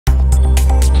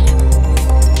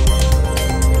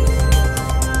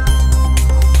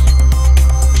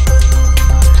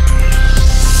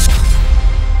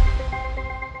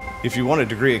If you want to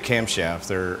degree a camshaft,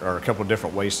 there are a couple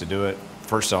different ways to do it.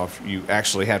 First off, you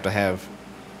actually have to have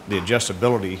the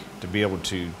adjustability to be able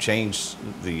to change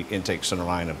the intake center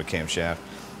line of a camshaft.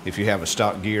 If you have a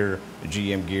stock gear, a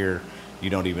GM gear, you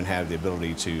don't even have the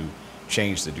ability to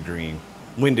change the degreeing.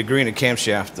 When degreeing a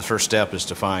camshaft, the first step is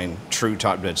to find true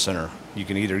top dead center. You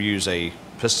can either use a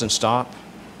piston stop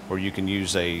or you can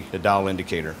use a dial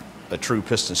indicator. A true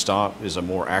piston stop is a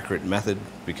more accurate method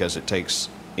because it takes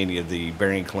any of the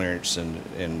bearing clearance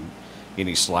and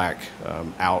any slack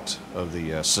out of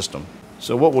the system.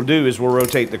 So what we'll do is we'll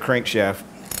rotate the crankshaft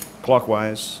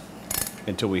clockwise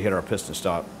until we hit our piston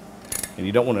stop. And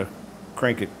you don't want to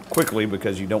crank it quickly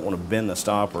because you don't want to bend the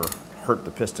stop or hurt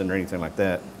the piston or anything like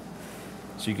that.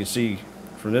 So you can see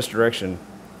from this direction,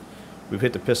 we've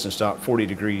hit the piston stop 40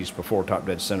 degrees before top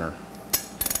dead center.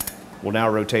 We'll now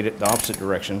rotate it the opposite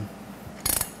direction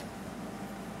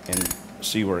and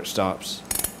see where it stops.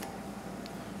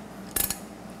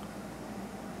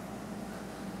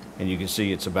 And you can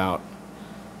see it's about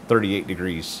 38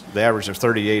 degrees. The average of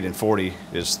 38 and 40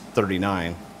 is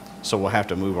 39, so we'll have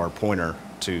to move our pointer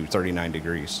to 39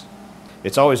 degrees.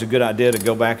 It's always a good idea to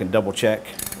go back and double check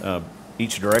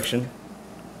each direction.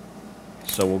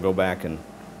 So we'll go back and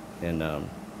you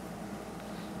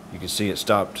can see it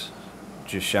stopped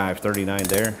just shy of 39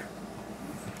 there.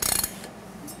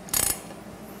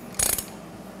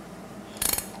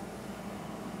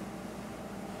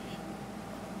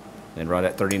 And right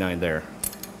at 39 there.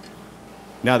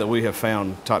 Now that we have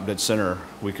found top dead center,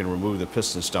 we can remove the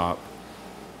piston stop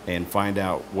and find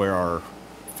out where our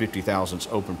 50 thousandths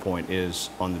open point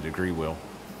is on the degree wheel.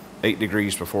 8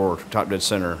 degrees before top dead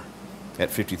center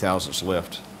at 50 thousandths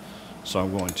lift. So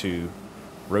I'm going to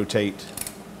rotate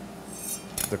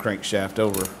the crankshaft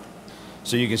over.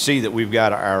 So you can see that we've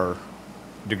got our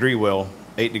degree wheel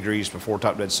 8 degrees before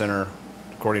top dead center.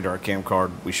 According to our cam card,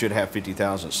 we should have 50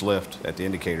 thousandths lift at the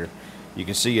indicator. You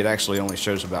can see it actually only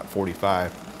shows about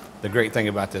 45. The great thing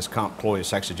about this comp ploy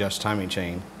hex adjust timing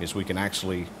chain is we can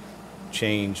actually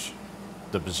change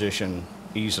the position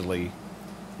easily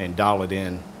and dial it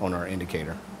in on our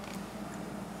indicator.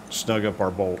 Snug up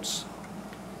our bolts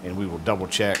and we will double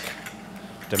check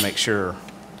to make sure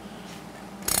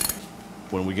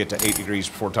when we get to 8 degrees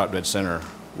before top dead center,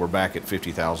 we're back at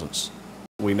 50 thousandths.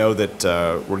 We know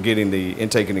that we're getting the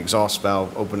intake and exhaust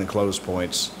valve open and close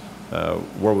points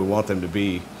where we want them to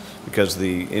be, because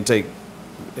the intake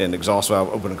and exhaust valve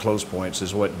open and close points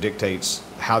is what dictates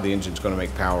how the engine's going to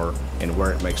make power and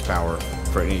where it makes power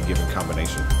for any given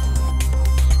combination.